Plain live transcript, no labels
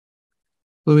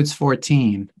Fluids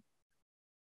 14.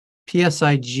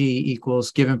 PSIG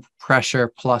equals given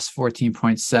pressure plus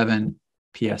 14.7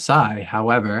 PSI.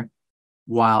 However,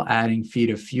 while adding feet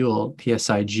of fuel,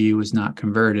 PSIG was not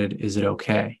converted. Is it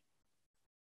okay?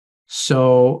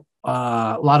 So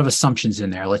a lot of assumptions in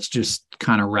there. Let's just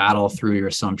kind of rattle through your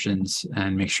assumptions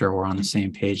and make sure we're on the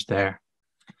same page there.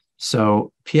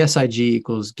 So PSIG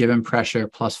equals given pressure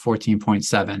plus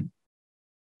 14.7.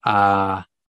 I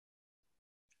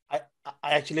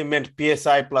actually meant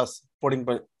PSI plus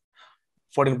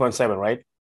 14.7, right?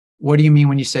 What do you mean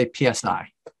when you say PSI?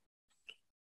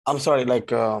 I'm sorry,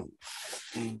 like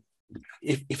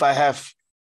if I have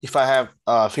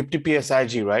 50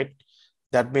 PSIG, right?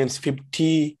 That means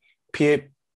 50 PA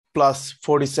plus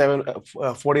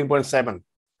 14.7,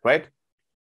 right?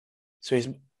 So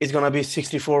it's gonna be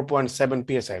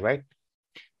 64.7 PSI, right?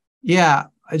 Yeah,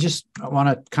 I want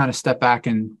to kind of step back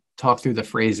and talk through the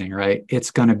phrasing, right?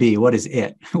 It's gonna be, what is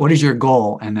it? What is your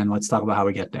goal? And then let's talk about how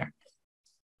we get there.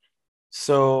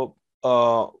 So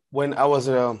when I was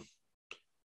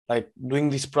like doing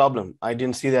this problem, I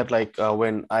didn't see that like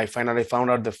when I finally found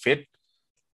out the fit,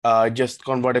 just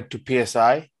converted to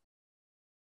PSI,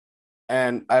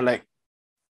 and I like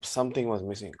something was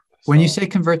missing. When you say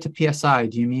convert to PSI,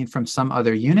 do you mean from some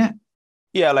other unit?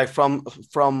 Yeah, like from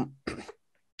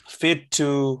fit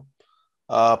to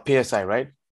PSI,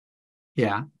 right?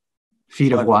 Yeah.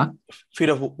 Feet of what? Feet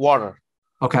of water.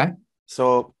 Okay.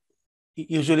 So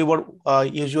usually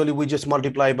usually we just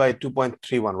multiply by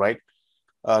 2.31, right?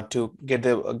 To get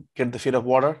the feet of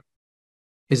water.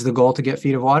 Is the goal to get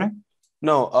feet of water?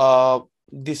 No,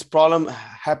 this problem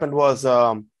happened was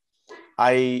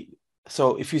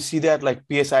so if you see that like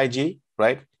PSIG,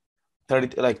 right?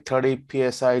 30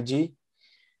 PSIG,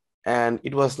 and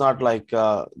it was not like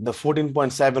the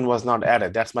 14.7 was not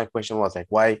added. That's my question, was like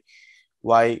why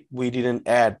we didn't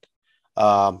add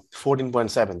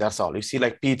 14.7. That's all. You see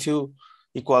like P2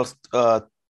 equals 30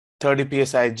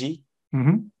 PSIG.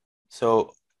 Mm-hmm.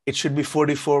 So it should be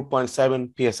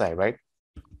 44.7 PSI, right?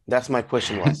 That's my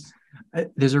question was.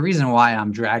 There's a reason why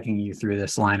I'm dragging you through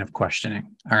this line of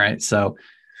questioning. All right. So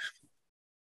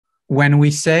when we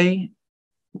add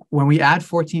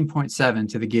 14.7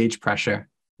 to the gauge pressure,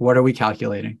 what are we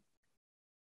calculating?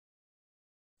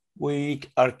 We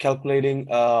are calculating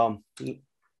the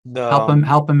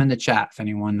help him in the chat if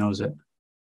anyone knows it.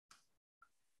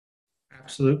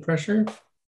 Absolute pressure?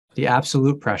 The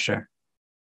absolute pressure.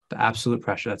 The absolute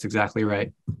pressure. That's exactly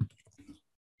right.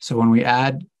 So when we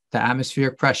add the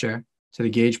atmospheric pressure to the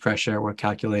gauge pressure, we're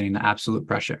calculating the absolute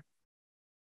pressure.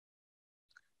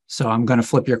 So I'm going to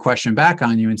flip your question back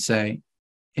on you and say,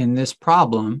 in this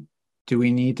problem, do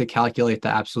we need to calculate the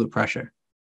absolute pressure?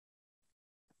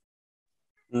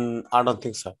 I don't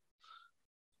think so.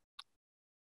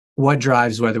 What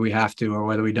drives whether we have to or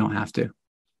whether we don't have to?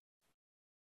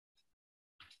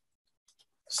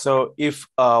 So if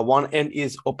one end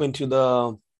is open to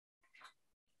the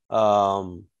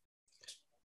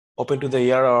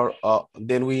air, or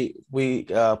then we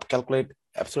calculate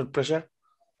absolute pressure.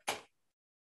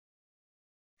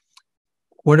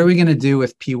 What are we going to do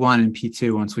with P1 and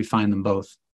P2 once we find them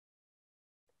both?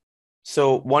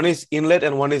 So one is inlet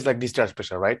and one is like discharge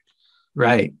pressure, right?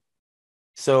 Right.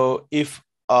 So if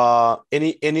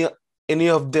any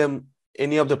of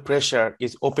the pressure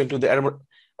is open to the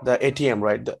ATM,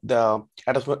 right? The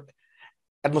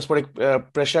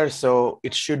atmospheric pressure, so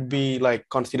it should be like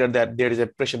considered that there is a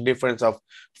pressure difference of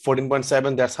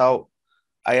 14.7. That's how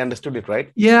I understood it,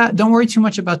 right? Yeah, don't worry too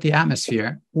much about the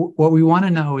atmosphere. What we want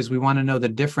to know is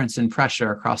the difference in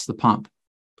pressure across the pump.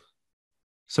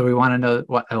 So we want to know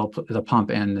what the pump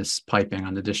and this piping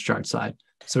on the discharge side.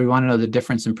 So we want to know the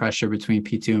difference in pressure between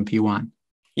P2 and P1.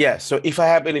 Yeah, so if I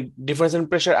have any difference in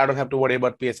pressure, I don't have to worry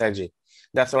about PSIG.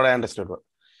 That's what I understood.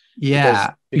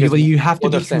 Yeah, because you have to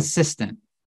be consistent.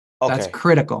 Okay. That's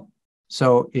critical.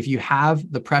 So if you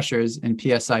have the pressures in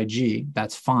PSIG,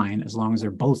 that's fine as long as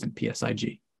they're both in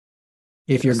PSIG.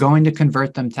 If you're going to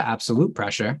convert them to absolute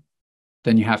pressure,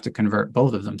 then you have to convert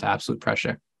both of them to absolute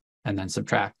pressure and then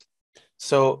subtract.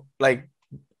 So I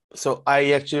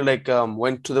actually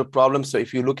went to the problem. So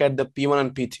if you look at the P1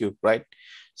 and P2, right?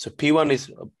 So P1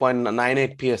 is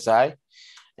 0.98 PSI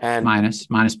and minus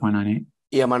 0.98.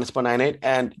 Yeah, minus 0.98.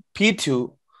 And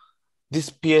P2, this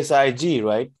PSIG,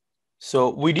 right?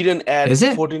 So we didn't add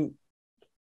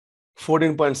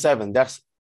 14.7.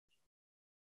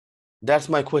 That's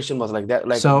my question was like that.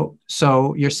 Like so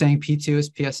you're saying P2 is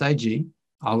PSIG.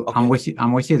 Okay.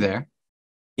 I'm with you there.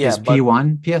 Yeah, is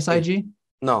P1 PSIG?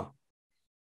 No.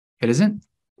 It isn't?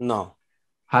 No.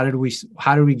 How did we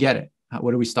get it?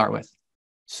 What did we start with?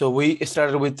 So we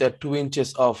started with 2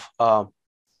 inches of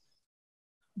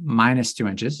 -2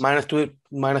 inches.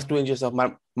 -2 inches of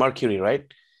mercury, right?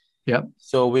 Yep.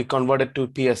 So we converted to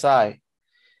PSI.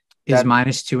 Is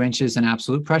 -2 inches an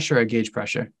absolute pressure or gauge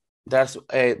pressure? That's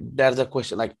a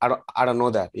question. Like I don't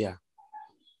know that. Yeah.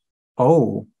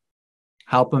 Oh,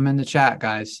 help them in the chat,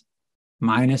 guys.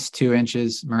 -2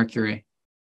 inches mercury.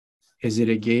 Is it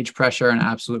a gauge pressure or an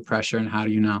absolute pressure? And how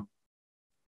do you know?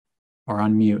 Or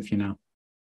unmute if you know.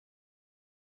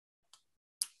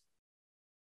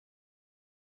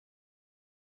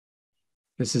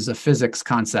 This is a physics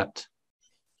concept.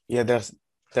 Yeah, there's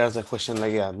a question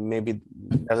like, yeah, maybe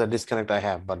there's a disconnect I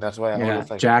have, but that's why I always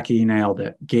like. Jackie nailed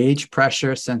it. Gauge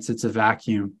pressure, since it's a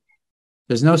vacuum.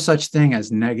 There's no such thing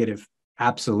as negative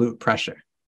absolute pressure.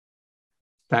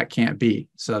 That can't be.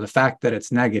 So the fact that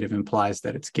it's negative implies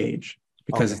that it's gauge,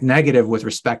 because it's negative with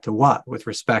respect to what? With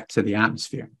respect to the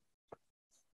atmosphere.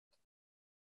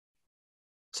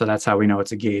 So that's how we know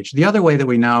it's a gauge. The other way that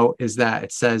we know is that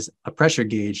it says a pressure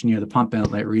gauge near the pump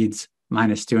inlet reads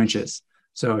 -2 inches.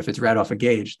 So if it's read off a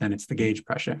gauge, then it's the gauge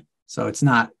pressure. So it's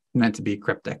not meant to be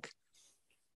cryptic.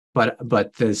 But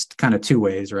there's kind of two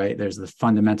ways, right? There's the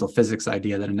fundamental physics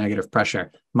idea that a negative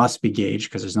pressure must be gauge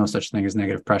because there's no such thing as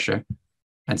negative pressure.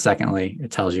 And secondly,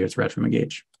 it tells you it's read from a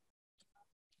gauge.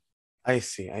 I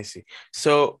see.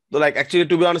 So like, actually,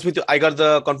 to be honest with you, I got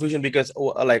the confusion because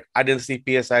like I didn't see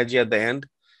PSIG at the end.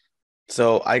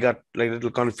 So I got like a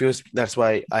little confused. That's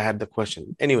why I had the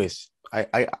question. Anyways,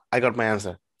 I got my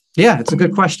answer. Yeah, it's a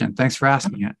good question. Thanks for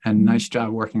asking it. And nice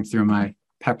job working through my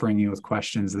peppering you with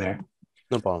questions there.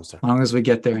 No problem, sir. As long as we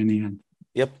get there in the end.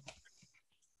 Yep.